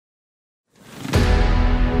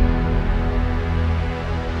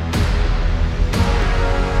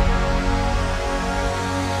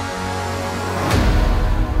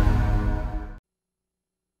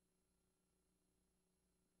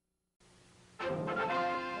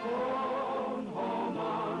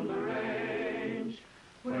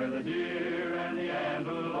the deer and the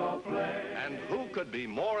antelope play. And who could be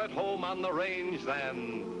more at home on the range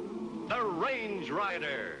than the Range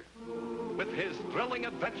Rider? With his thrilling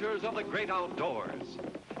adventures of the great outdoors,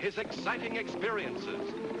 his exciting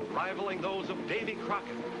experiences rivaling those of Davy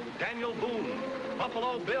Crockett, Daniel Boone,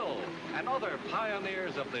 Buffalo Bill, and other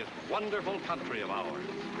pioneers of this wonderful country of ours.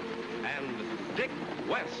 And Dick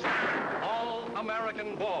West,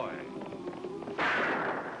 all-American boy.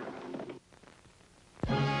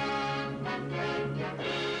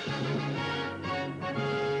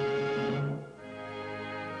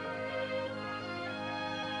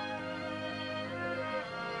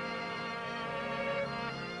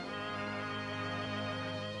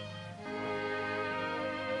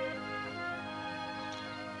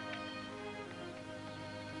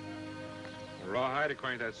 Rawhide,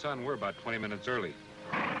 according to that sun, we're about 20 minutes early.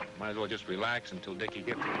 Might as well just relax until Dickie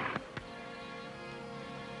gets here.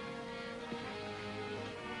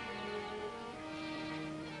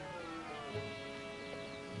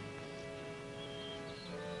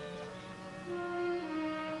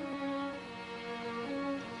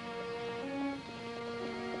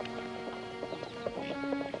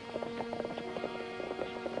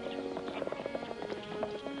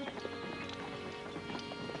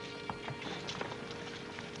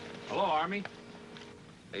 Hello, Army.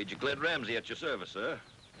 Major Cled Ramsey at your service, sir.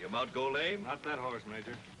 Your mount go lame? Not that horse,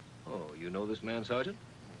 Major. Oh, you know this man, Sergeant?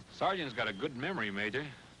 Sergeant's got a good memory, Major.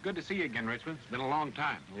 Good to see you again, Richmond. It's been a long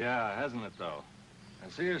time. Yeah, hasn't it, though? I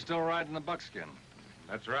see you're still riding the Buckskin.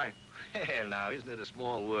 That's right. Hell, now, isn't it a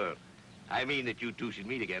small world? I mean that you two should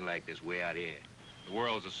meet again like this way out here. The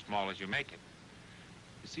world's as small as you make it.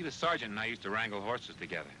 You see, the sergeant and I used to wrangle horses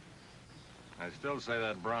together. I still say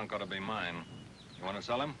that bronc ought to be mine. You want to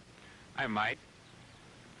sell him? I might.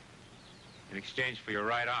 In exchange for your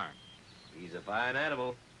right arm. He's a fine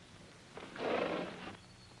animal.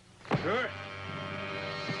 Sure.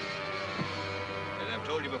 As I've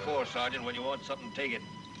told you before, Sergeant, when you want something, take it.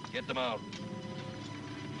 Get them out.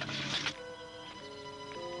 Looks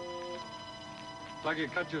like you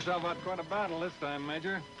cut yourself out quite a battle this time,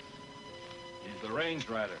 Major. He's the Range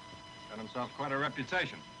Rider. Got himself quite a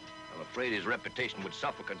reputation. I'm afraid his reputation would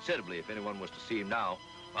suffer considerably if anyone was to see him now.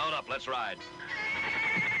 Mount up, let's ride.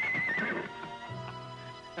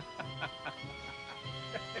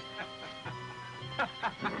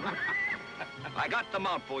 I got the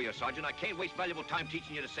mount for you, Sergeant. I can't waste valuable time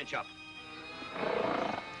teaching you to cinch up.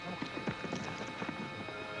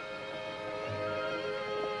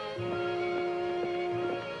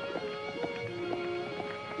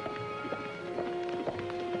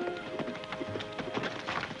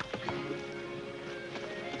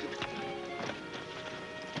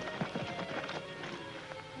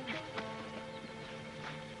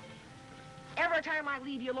 Every time I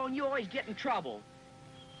leave you alone, you always get in trouble.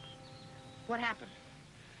 What happened?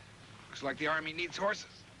 Looks like the Army needs horses.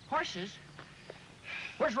 Horses?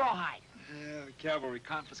 Where's Rawhide? The cavalry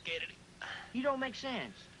confiscated him. You don't make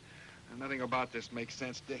sense. Nothing about this makes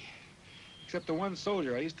sense, Dick. Except the one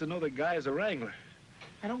soldier. I used to know the guy as a wrangler.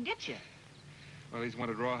 I don't get you. Well, he's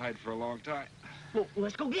wanted Rawhide for a long time. Well,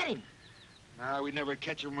 let's go get him. Nah, we never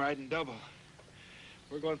catch him riding double.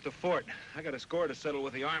 We're going to the fort. I got a score to settle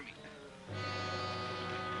with the Army.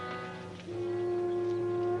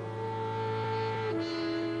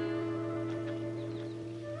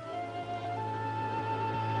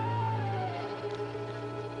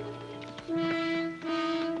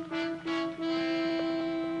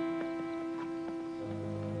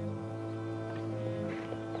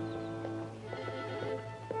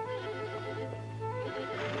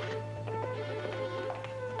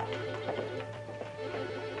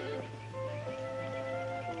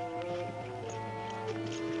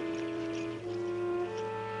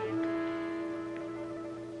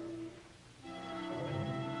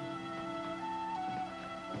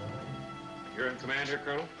 You're in command here,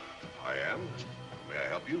 Colonel? I am. May I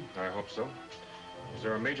help you? I hope so. Is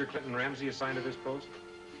there a Major Clinton Ramsey assigned to this post?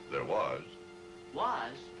 There was.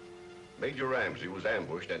 Was? Major Ramsey was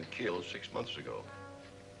ambushed and killed 6 months ago.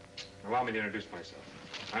 Allow me to introduce myself.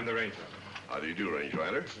 I'm the Ranger. How do you do, Range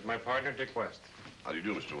Rider? This is my partner, Dick West. How do you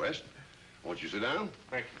do, Mr. West? Won't you sit down?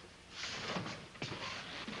 Thank you.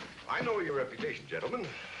 I know your reputation, gentlemen.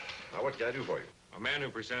 Now, what can I do for you? A man who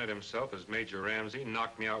presented himself as Major Ramsey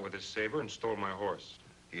knocked me out with his saber and stole my horse.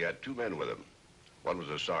 He had 2 men with him. One was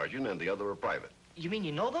a sergeant and the other a private. You mean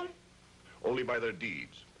you know them? Only by their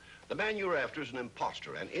deeds. The man you're after is an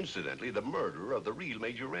imposter and, incidentally, the murderer of the real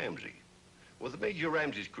Major Ramsey. With Major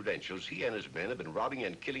Ramsey's credentials, he and his men have been robbing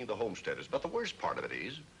and killing the homesteaders. But the worst part of it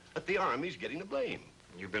is that the Army's getting the blame.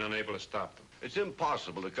 You've been unable to stop them. It's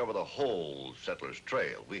impossible to cover the whole settler's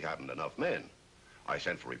trail. We haven't enough men. I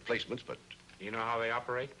sent for replacements, but You know how they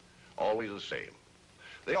operate? always the same.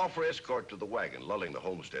 They offer escort to the wagon, lulling the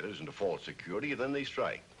homesteaders into false security, and then they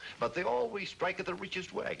strike. But they always strike at the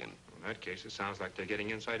richest wagon. In that case, it sounds like they're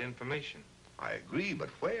getting inside information. I agree, but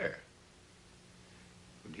where?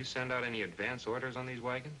 Would you send out any advance orders on these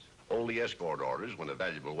wagons? Only escort orders when a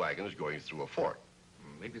valuable wagon is going through a fort.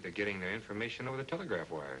 Maybe they're getting their information over the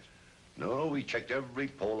telegraph wires. No, we checked every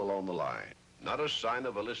pole along the line. Not a sign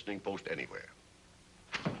of a listening post anywhere.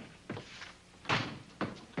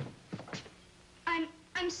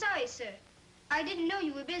 I'm sorry, sir. I didn't know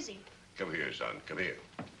you were busy. Come here, son. Come here.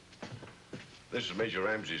 This is Major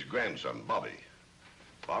Ramsey's grandson, Bobby.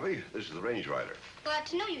 Bobby, this is the range rider. Glad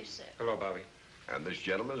to know you, sir. Hello, Bobby. And this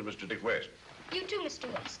gentleman is Mr. Dick West. You too,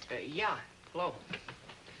 Mr. West. Yeah. Hello.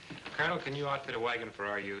 Colonel, can you outfit a wagon for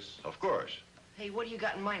our use? Of course. Hey, what do you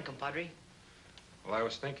got in mind, compadre? Well, I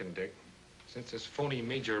was thinking, Dick, since this phony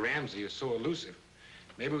Major Ramsey is so elusive,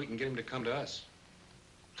 maybe we can get him to come to us.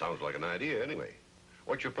 Sounds like an idea, anyway.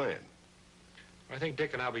 What's your plan? I think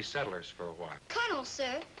Dick and I'll be settlers for a while. Colonel,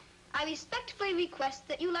 sir, I respectfully request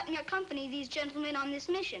that you let me accompany these gentlemen on this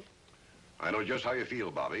mission. I know just how you feel,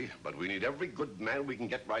 Bobby, but we need every good man we can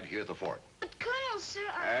get right here at the fort. But, Colonel, sir,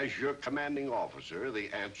 As your commanding officer, the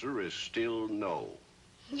answer is still no.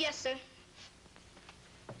 Yes, sir.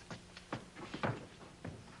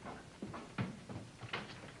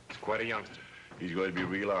 He's quite a youngster. He's going to be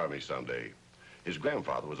real Army someday. His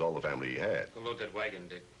grandfather was all the family he had. Go load that wagon,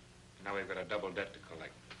 Dick. Now we've got a double debt to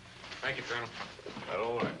collect. Thank you, Colonel.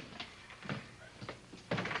 All right.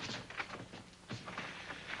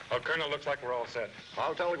 Well, Colonel, looks like we're all set.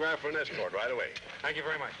 I'll telegraph for an escort right away. Thank you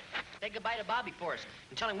very much. Say goodbye to Bobby for us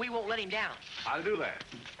and tell him we won't let him down. I'll do that.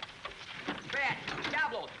 Brad,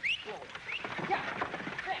 Diablo. Whoa. Yeah.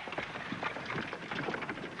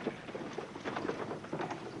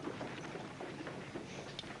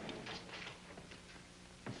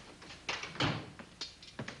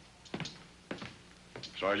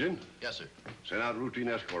 Sergeant, Yes, sir. send out routine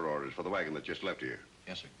escort orders for the wagon that just left here.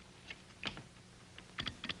 Yes, sir.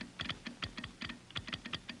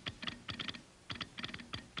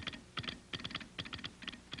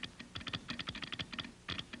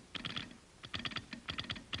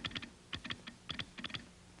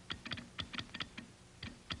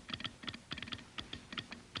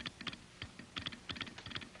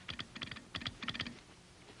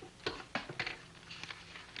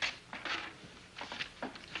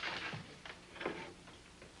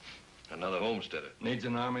 Another homesteader. Needs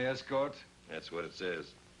an Army escort? That's what it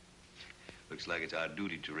says. Looks like it's our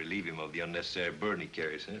duty to relieve him of the unnecessary burden he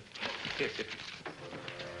carries, huh?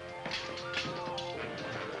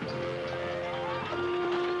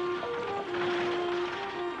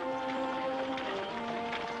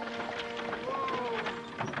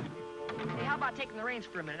 Hey, how about taking the reins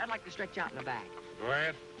for a minute? I'd like to stretch out in the back. Go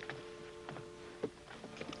ahead.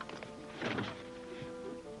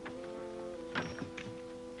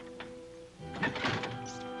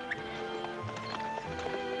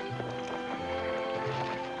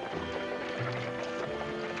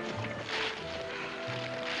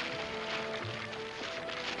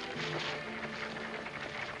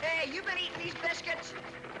 Hey, you been eating these biscuits?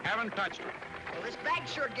 Haven't touched it. Well, this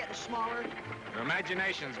bag's sure getting smaller. Your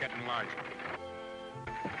imagination's getting larger.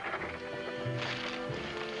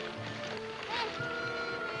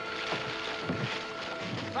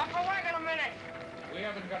 Stop the wagon a minute. We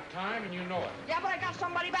haven't got time, and you know it. Yeah, but I got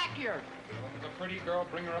somebody back here. Well, if it's a pretty girl,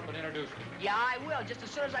 bring her up and introduce me. Yeah, I will, just as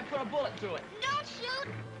soon as I put a bullet through it. Don't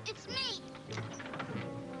shoot. It's me.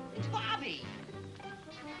 It's Bobby.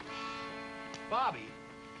 Bobby?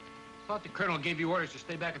 Thought the colonel gave you orders to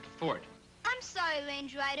stay back at the fort. I'm sorry,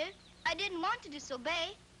 Range Rider. I didn't want to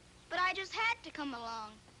disobey, but I just had to come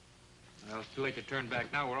along. Well, it's too late to turn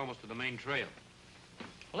back now. We're almost to the main trail.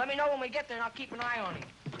 Well, let me know when we get there, and I'll keep an eye on him.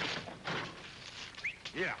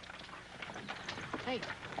 Yeah. Hey,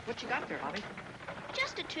 what you got there, Bobby?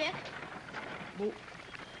 Just a trick. Well,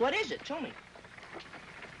 what is it? Show me.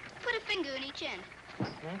 Put a finger in each end.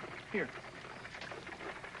 Huh? Here.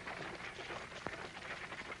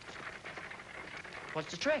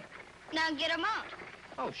 What's the trick? Now get 'em out.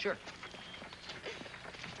 Oh, sure.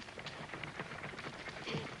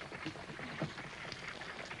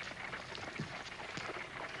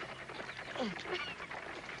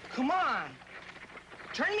 Come on.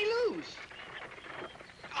 Turn me loose.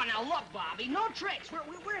 Oh, now look, Bobby. No tricks.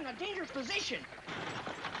 We're in a dangerous position.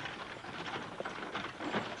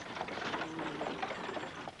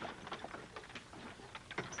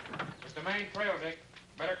 It's the main trail, Dick.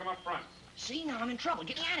 Better come up front. See, now I'm in trouble.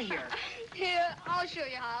 Get me out of here. Here, I'll show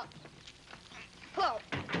you how. Pull.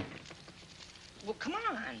 Well, come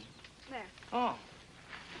on. There. Oh.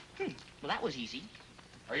 Well, that was easy.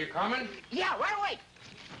 Are you coming? Yeah, right away.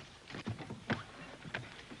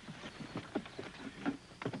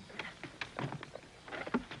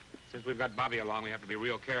 Since we've got Bobby along, we have to be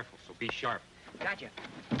real careful, so be sharp. Gotcha.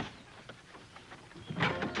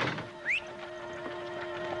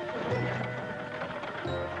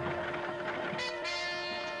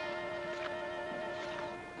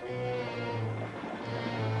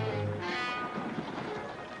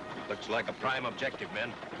 Looks like a prime objective,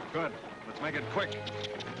 men. Good. Let's make it quick.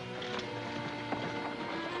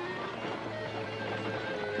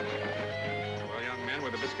 Well, young men, were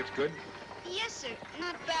the biscuits good? Yes, sir.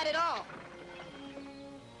 Not bad at all.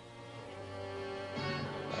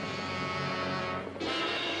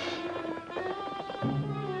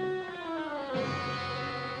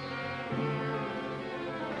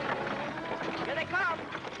 Here they come.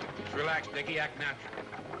 Just relax, Dickie. Act natural.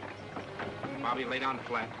 Bobby, lay down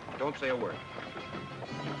flat. Don't say a word.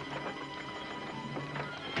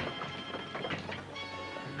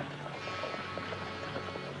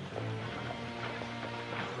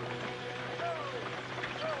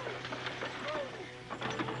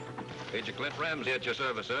 Major Clint Ramsey at your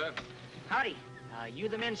service, sir. Howdy. You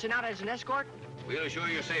the men sent out as an escort? We'll assure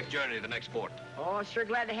you a safe journey to the next port. Oh, sure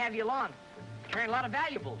glad to have you along. Carrying a lot of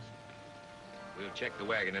valuables. We'll check the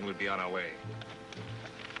wagon, then we'll be on our way.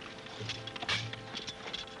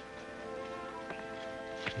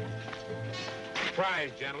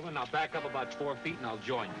 Surprise, gentlemen. Now back up about 4 feet and I'll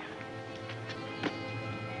join you.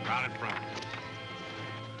 Round in front.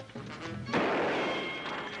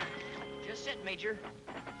 Just sit, Major.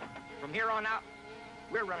 From here on out,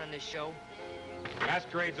 we're running this show.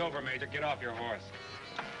 Masquerade's over, Major. Get off your horse.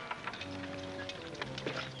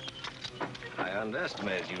 I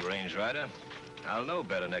underestimated you, Range Rider. I'll know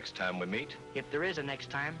better next time we meet. If there is a next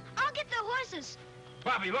time. I'll get the horses.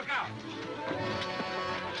 Bobby, look out!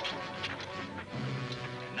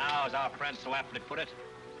 And now, as our friend so aptly put it,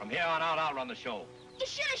 from here on out, I'll run the show. You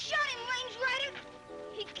should have shot him, Range Rider.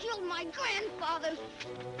 He killed my grandfather.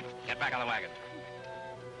 Get back on the wagon.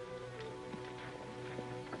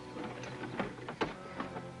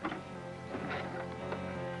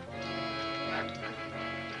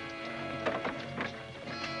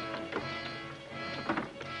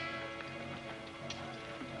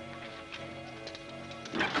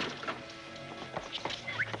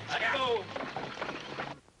 Let's go!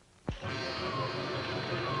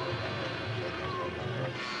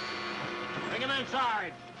 Bring him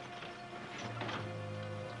inside.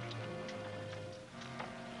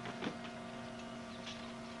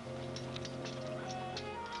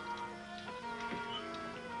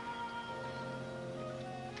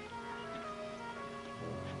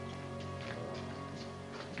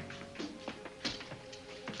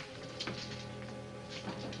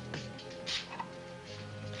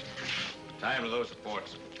 Time to those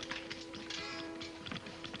reports.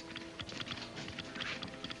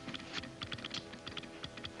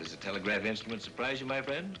 Does the telegraph instrument surprise you, my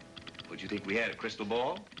friend? Would you think we had a crystal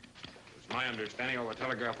ball? It's my understanding all the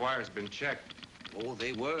telegraph wires have been checked. Oh,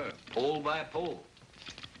 they were, pole by pole.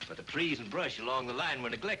 But the trees and brush along the line were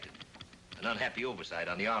neglected. An unhappy oversight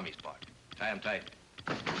on the Army's part. Tie 'em tight.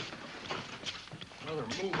 Another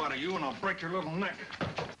move out of you and I'll break your little neck.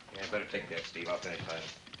 Yeah, better take that, Steve. I'll finish tying.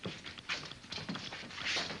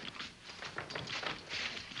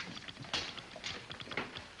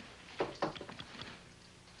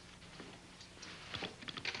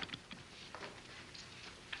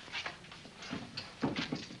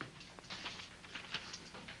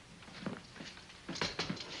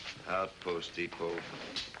 Outpost depot.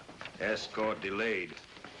 Escort delayed.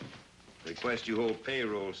 Request you hold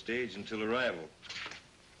payroll stage until arrival.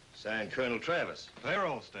 Signed, Colonel Travis.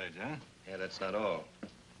 Payroll stage, huh? Yeah, that's not all.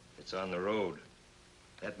 It's on the road.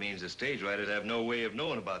 That means the stage riders have no way of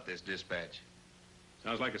knowing about this dispatch.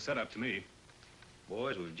 Sounds like a setup to me.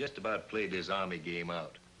 Boys, we've just about played this Army game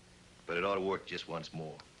out. But it ought to work just once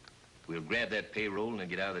more. We'll grab that payroll and then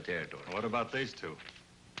get out of the territory. What about these two?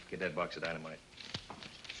 Get that box of dynamite.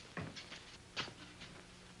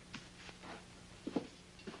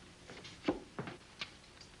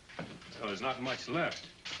 Well, there's not much left.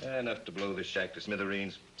 Enough to blow this shack to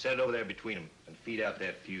smithereens. Set it over there between them and feed out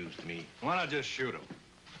that fuse to me. Why not just shoot them?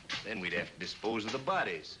 Then we'd have to dispose of the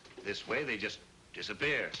bodies. This way, they just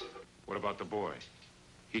disappear. What about the boy?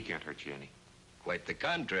 He can't hurt you any. Quite the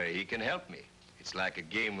contrary, he can help me. It's like a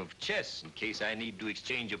game of chess in case I need to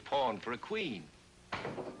exchange a pawn for a queen.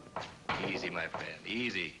 Easy, my friend,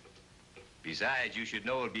 easy. Besides, you should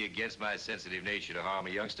know it'll be against my sensitive nature to harm a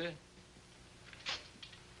youngster.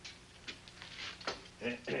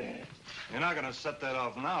 You're not gonna set that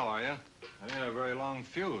off now, are you? I need a very long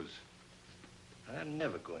fuse. I'm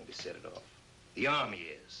never going to set it off. The Army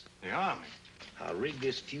is. The Army? I'll rig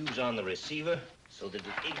this fuse on the receiver so that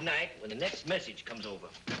it'll ignite when the next message comes over.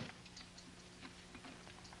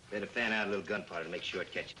 Better fan out a little gunpowder to make sure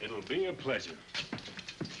it catches. It'll be a pleasure.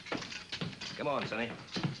 Come on, Sonny.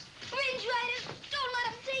 Range Rider, don't let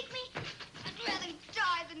them take me. I'd rather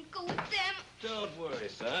die than go with them. Don't worry,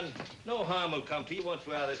 son. No harm will come to you once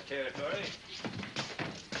we're out of this territory.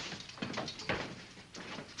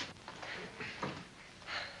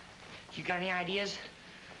 You got any ideas?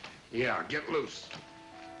 Yeah, get loose.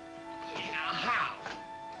 Yeah, how?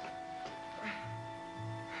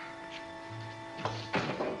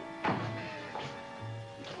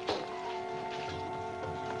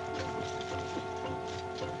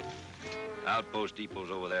 Outpost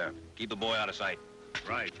depot's over there. Keep the boy out of sight.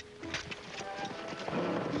 Right.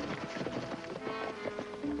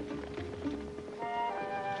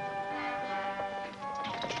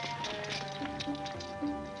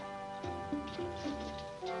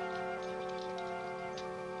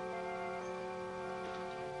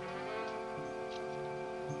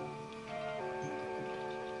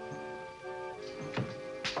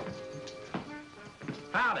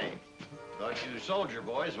 Howdy. Thought you soldier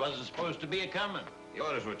boys wasn't supposed to be a-coming. The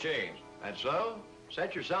orders were changed. That so?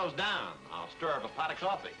 Set yourselves down. I'll stir up a pot of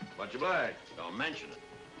coffee. Much obliged. Don't mention it.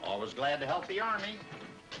 Always glad to help the Army.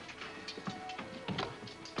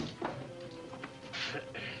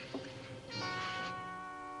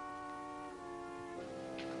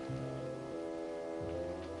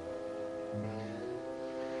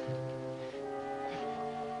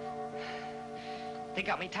 They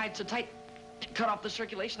got me tied so tight, it cut off the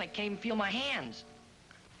circulation. I can't even feel my hands.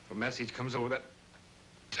 If a message comes over that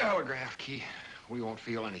telegraph key, we won't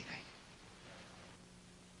feel anything.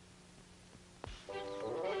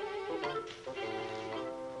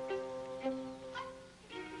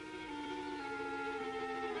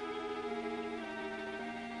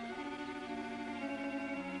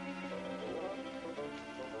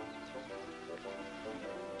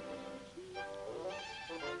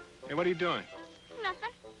 Hey, what are you doing? Nothing.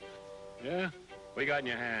 Yeah? What you got in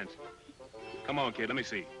your hands? Come on, kid, let me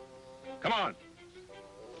see. Come on.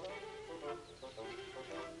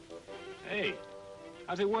 Hey,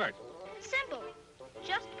 how's it work? Simple.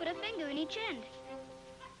 Just put a finger in each end.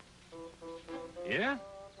 Yeah?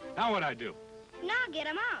 Now what I do? Now get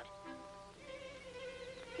him out.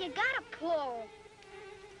 You gotta pull.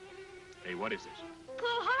 Hey, what is this? Pull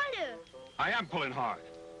harder. I am pulling hard.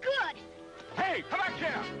 Good. Hey, come back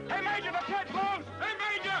here! Hey, Major, the kid's loose! Hey,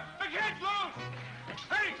 Major, the kid's loose!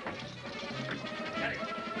 Hey! Hey!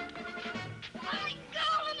 Let me go,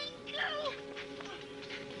 let me go.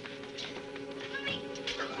 Let me...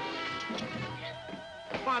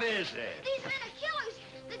 What is this? These men are killers.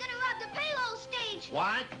 They're gonna rob the payload stage.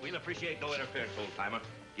 What? We'll appreciate no interference, old-timer.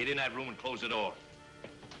 Get in that room and close the door.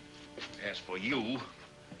 As for you,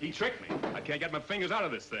 He tricked me. I can't get my fingers out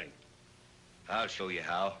of this thing. I'll show you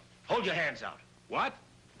how. Hold your hands out. What?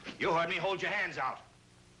 You heard me. Hold your hands out.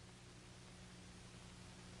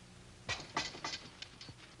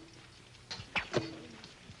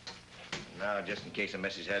 Now, just in case the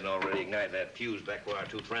message hadn't already ignited that fuse back where our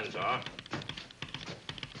two friends are.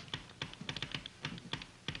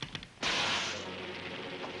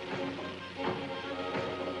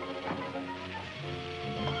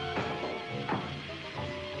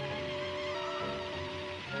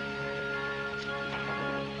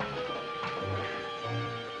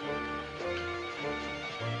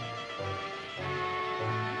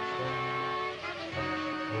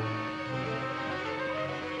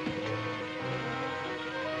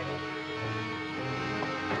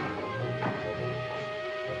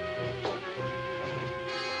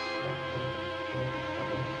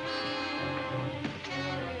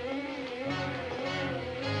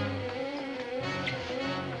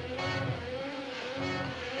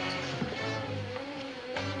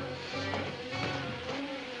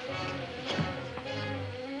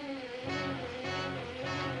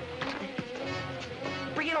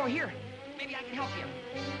 Bring it over here. Maybe I can help you.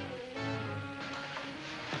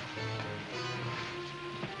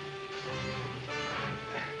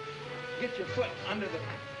 Get your foot under the...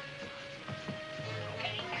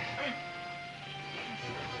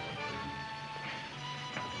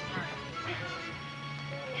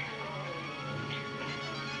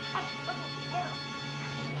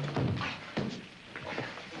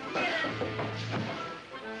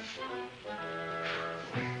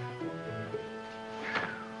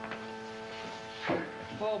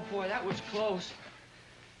 Boy, that was close.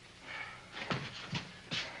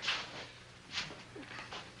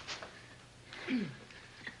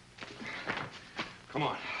 Come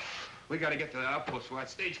on. We gotta get to the outpost where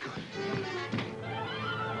that stagecoach.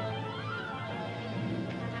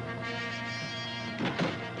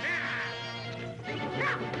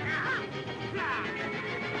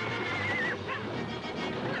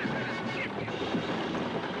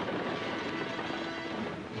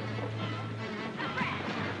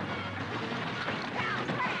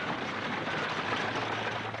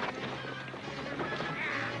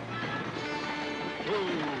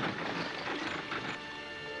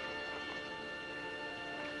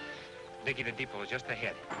 Dickie, the depot is just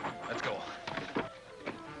ahead. Let's go.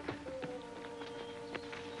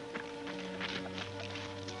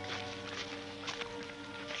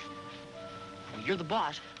 Well, you're the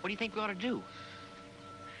boss. What do you think we ought to do?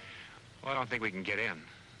 Well, I don't think we can get in.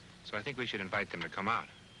 So I think we should invite them to come out.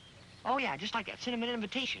 Oh, yeah, just like that. Send them an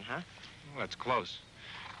invitation, huh? Well, that's close.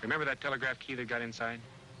 Remember that telegraph key that got inside?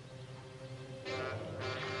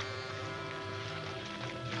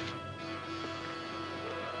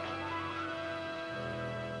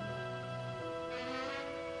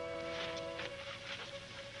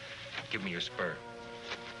 Give me your spur.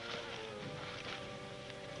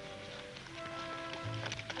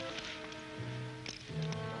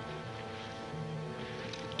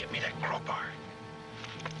 Give me that crowbar.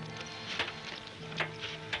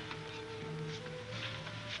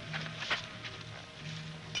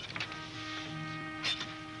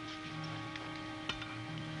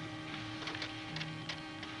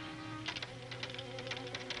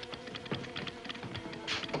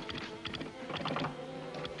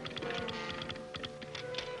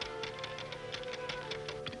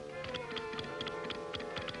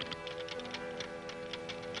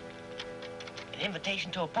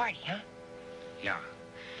 Invitation to a party, huh? Yeah.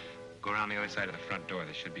 Go around the other side of the front door.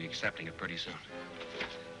 They should be accepting it pretty soon.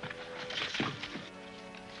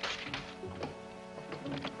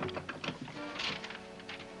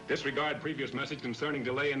 Disregard previous message concerning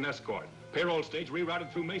delay in escort. Payroll stage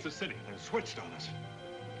rerouted through Mesa City. And it switched on us.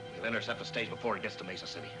 We'll intercept the stage before it gets to Mesa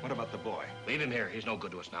City. What about the boy? Leave him here. He's no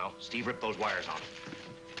good to us now. Steve ripped those wires off.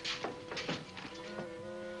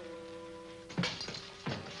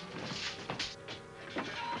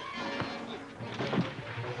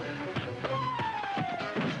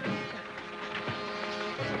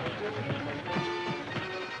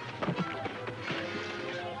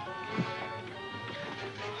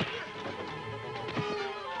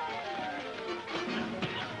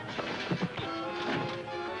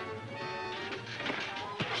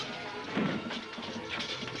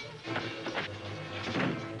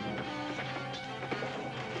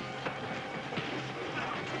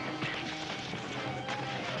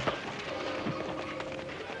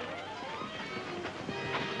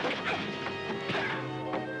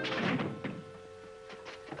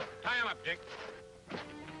 Dick.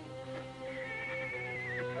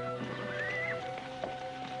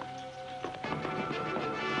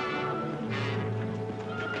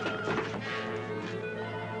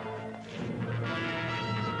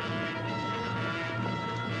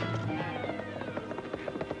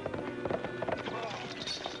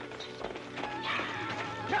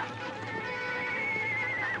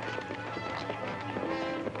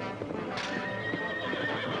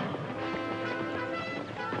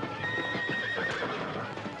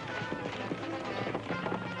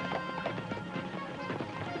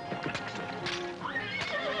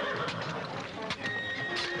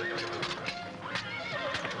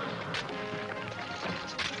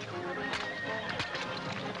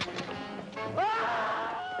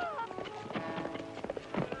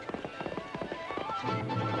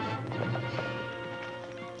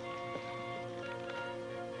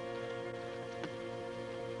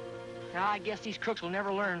 I guess these crooks will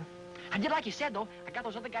never learn. I did like you said, though. I got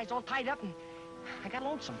those other guys all tied up, and I got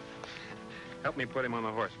lonesome. Help me put him on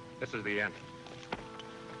the horse. This is the end.